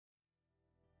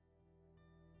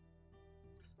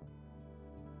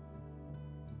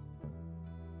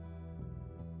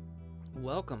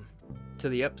Welcome to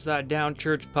the Upside Down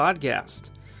Church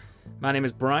podcast. My name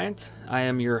is Bryant. I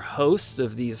am your host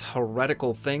of these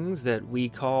heretical things that we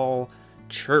call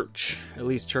church, at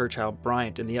least church how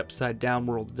Bryant in the Upside Down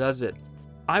world does it.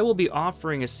 I will be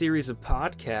offering a series of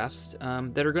podcasts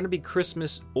that are going to be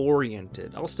Christmas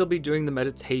oriented. I'll still be doing the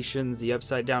meditations, the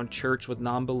Upside Down Church with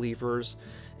non-believers,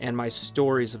 and my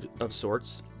stories of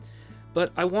sorts.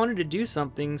 But I wanted to do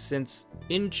something since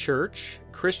in church,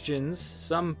 Christians,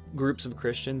 some groups of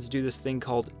Christians do this thing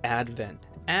called Advent.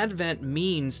 Advent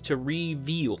means to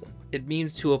reveal. It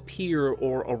means to appear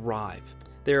or arrive.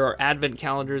 There are Advent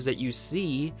calendars that you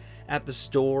see at the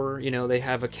store. You know, they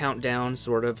have a countdown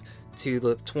sort of to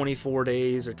the 24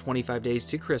 days or 25 days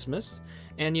to Christmas.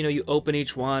 And, you know, you open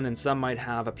each one and some might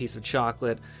have a piece of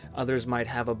chocolate. Others might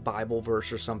have a Bible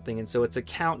verse or something. And so it's a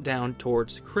countdown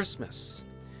towards Christmas.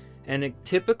 And it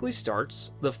typically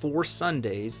starts the 4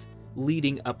 Sundays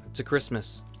leading up to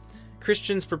Christmas.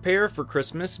 Christians prepare for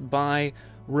Christmas by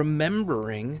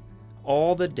remembering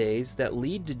all the days that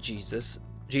lead to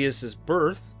Jesus'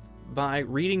 birth, by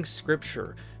reading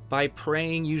scripture, by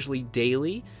praying usually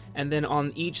daily, and then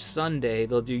on each Sunday,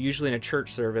 they'll do, usually in a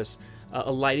church service,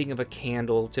 a lighting of a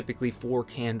candle, typically 4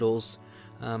 candles,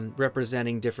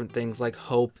 representing different things like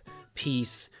hope,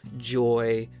 peace,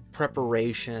 joy,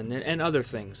 preparation, and other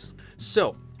things.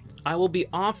 So, I will be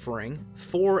offering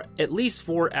at least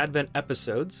 4 Advent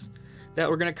episodes that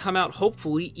are going to come out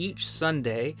hopefully each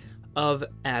Sunday of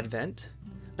Advent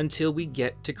until we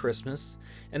get to Christmas.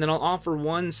 And then I'll offer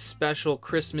one special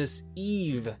Christmas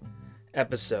Eve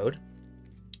episode.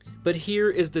 But here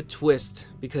is the twist,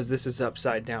 because this is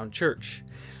Upside Down Church.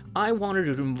 I wanted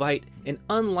to invite an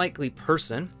unlikely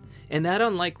person, and that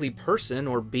unlikely person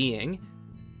or being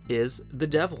is the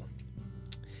devil.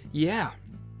 Yeah,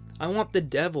 I want the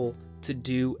devil to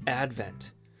do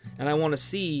Advent, and I want to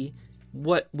see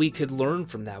what we could learn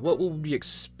from that. What would we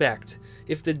expect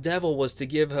if the devil was to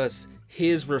give us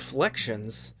his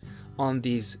reflections on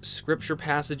these scripture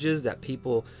passages that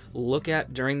people look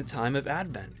at during the time of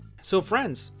Advent? So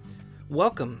friends,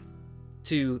 welcome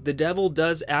to the Devil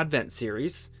Does Advent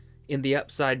series in the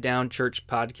Upside Down Church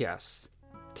podcasts.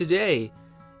 Today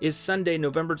is Sunday,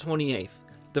 November 28th,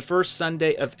 the first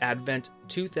Sunday of Advent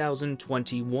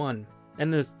 2021.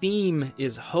 And the theme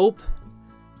is hope.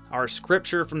 Our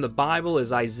scripture from the Bible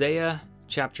is Isaiah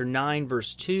chapter 9,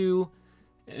 verse 2,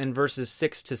 and verses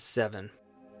 6 to 7.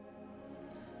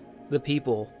 The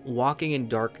people walking in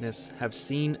darkness have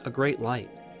seen a great light.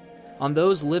 On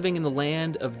those living in the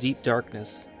land of deep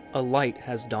darkness, a light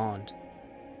has dawned.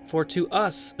 For to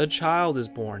us a child is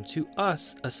born, to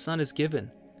us a son is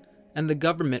given, and the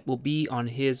government will be on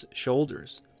his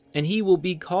shoulders. And he will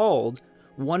be called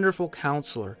Wonderful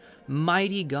Counselor,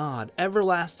 Mighty God,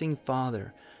 Everlasting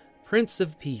Father, Prince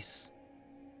of Peace.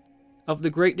 Of the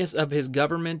greatness of his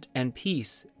government and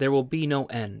peace there will be no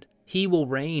end. He will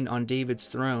reign on David's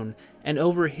throne and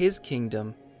over his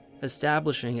kingdom,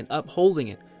 establishing and upholding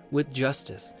it with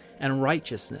justice and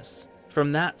righteousness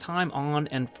from that time on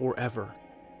and forever.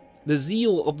 The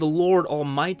zeal of the Lord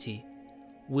Almighty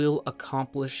will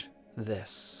accomplish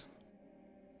this.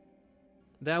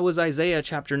 That was Isaiah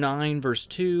chapter 9, verse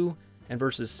 2, and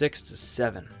verses 6 to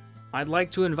 7. I'd like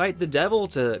to invite the devil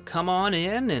to come on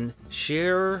in and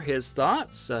share his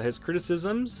thoughts, his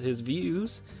criticisms, his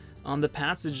views on the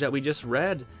passage that we just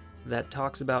read that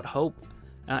talks about hope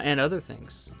and other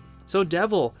things. So,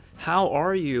 devil, how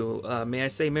are you? May I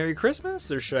say Merry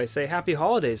Christmas, or should I say Happy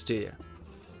Holidays to you?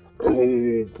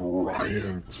 Oh,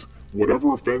 Bryant.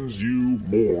 Whatever offends you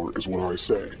more is what I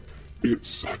say. It's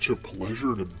such a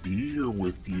pleasure to be here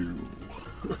with you.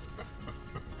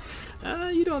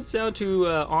 You don't sound too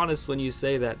honest when you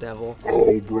say that, devil.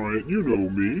 Oh, Bryant, you know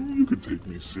me. You can take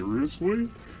me seriously.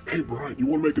 Hey, Bryant, you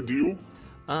want to make a deal?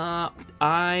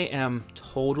 I am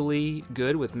totally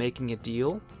good with making a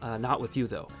deal. Not with you,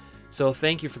 though. So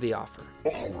thank you for the offer.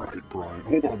 All right, Bryant.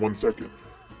 Hold on 1 second.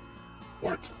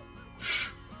 What? Shh.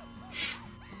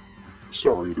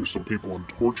 Sorry, there's some people I'm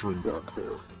torturing back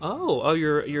there. Oh,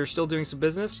 you're still doing some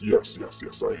business? Yes,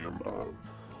 I am.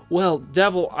 Well,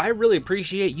 Devil, I really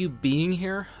appreciate you being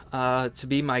here to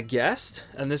be my guest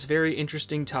on this very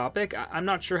interesting topic. I'm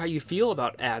not sure how you feel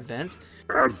about Advent.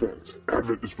 Advent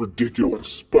is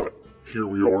ridiculous, but here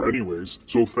we are anyways,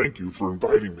 so thank you for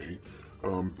inviting me.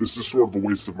 This is sort of a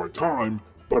waste of my time,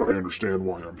 but I understand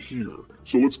why I'm here.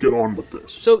 So let's get on with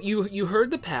this. So you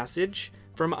heard the passage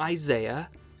from Isaiah.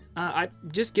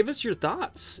 Just give us your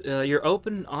thoughts, your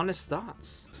open, honest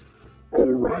thoughts. All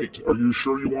right. Are you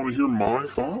sure you want to hear my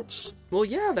thoughts? Well,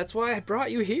 yeah, that's why I brought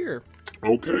you here.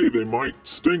 Okay, they might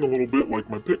sting a little bit like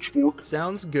my pitchfork.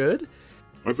 Sounds good.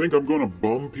 I think I'm going to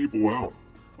bum people out.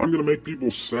 I'm going to make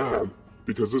people sad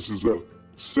because this is a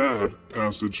sad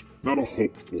passage, not a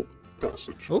hopeful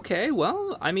passage. Okay,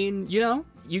 well, I mean,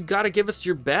 you gotta give us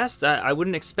your best. I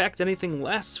wouldn't expect anything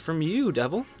less from you,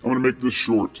 Devil. I'm going to make this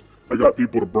short. I got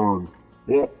people to burn.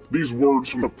 Well, these words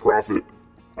from the prophet,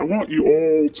 I want you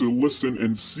all to listen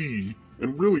and see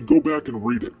and really go back and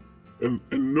read it. And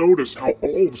notice how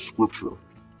all of Scripture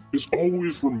is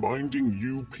always reminding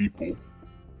you people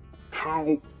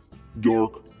how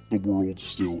dark the world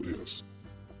still is.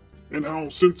 And how,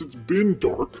 since it's been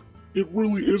dark, it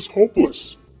really is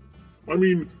hopeless. I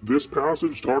mean, this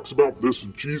passage talks about this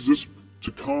Jesus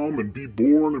to come and be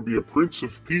born and be a Prince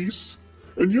of Peace.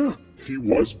 And yeah, he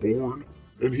was born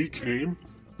and he came,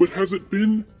 but has it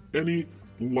been any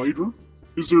lighter?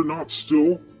 Is there not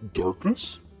still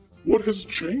darkness? What has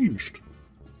changed?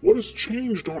 What has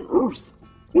changed on Earth?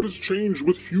 What has changed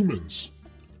with humans?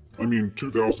 I mean,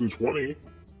 2020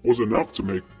 was enough to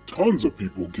make tons of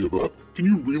people give up. Can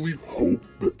you really hope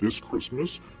that this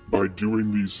Christmas, by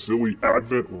doing these silly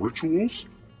Advent rituals,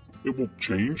 it will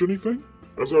change anything?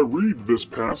 As I read this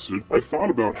passage, I thought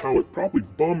about how it probably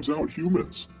bums out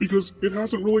humans, because it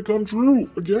hasn't really come true.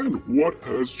 Again, what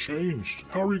has changed?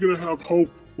 How are you going to have hope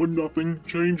when nothing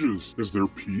changes? Is there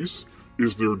peace?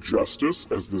 Is there justice,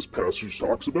 as this passage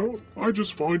talks about? I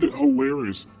just find it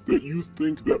hilarious that you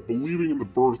think that believing in the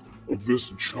birth of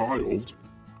this child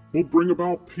will bring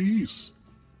about peace.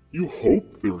 You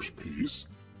hope there's peace,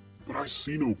 but I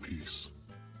see no peace.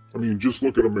 I mean, just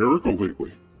look at America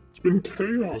lately. It's been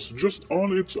chaos just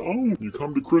on its own. You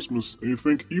come to Christmas and you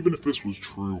think, even if this was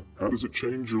true, how does it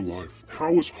change your life?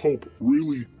 How is hope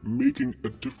really making a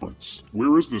difference?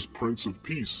 Where is this Prince of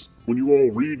Peace? When you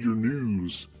all read your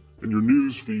news, and your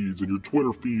news feeds, and your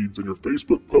Twitter feeds, and your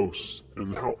Facebook posts,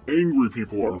 and how angry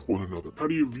people are with one another. How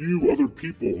do you view other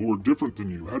people who are different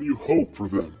than you? How do you hope for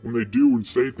them when they do and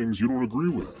say things you don't agree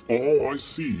with? All I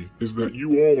see is that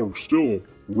you all are still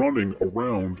running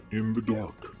around in the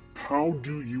dark. How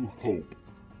do you hope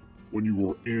when you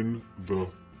are in the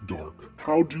dark?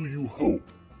 How do you hope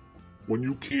when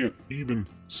you can't even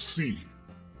see,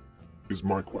 is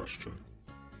my question.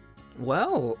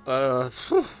 Well,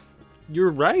 you're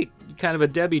right. Kind of a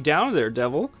Debbie Downer there,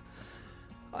 Devil.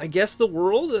 I guess the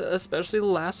world, especially the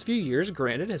last few years,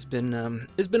 granted, has been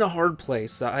a hard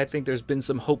place. I think there's been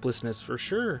some hopelessness for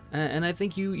sure. And I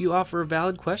think you offer a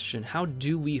valid question. How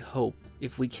do we hope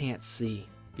if we can't see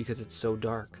because it's so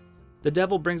dark? The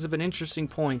Devil brings up an interesting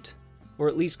point, or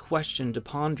at least question to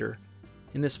ponder,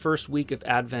 in this first week of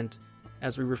Advent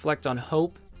as we reflect on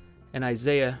hope and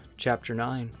Isaiah chapter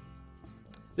 9.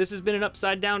 This has been an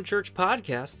Upside Down Church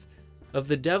podcast of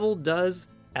The Devil Does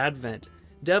Advent.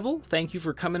 Devil, thank you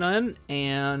for coming on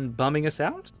and bumming us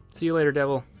out. See you later,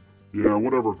 Devil. Yeah,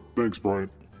 whatever. Thanks, Brian.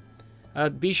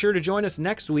 Be sure to join us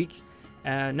next week,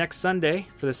 next Sunday,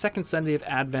 for the second Sunday of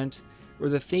Advent, where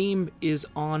the theme is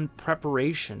on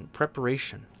preparation.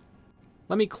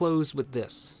 Let me close with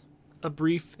this, a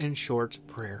brief and short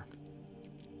prayer.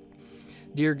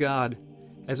 Dear God,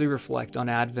 as we reflect on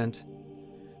Advent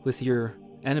with your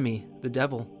enemy, the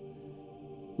devil,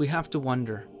 we have to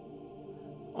wonder,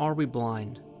 are we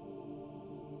blind?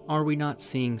 Are we not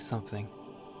seeing something?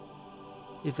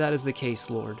 If that is the case,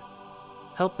 Lord,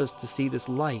 help us to see this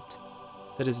light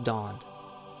that has dawned.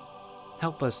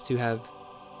 Help us to have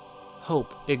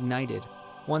hope ignited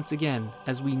once again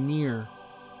as we near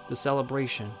the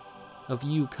celebration of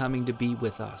you coming to be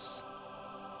with us.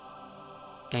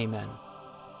 Amen.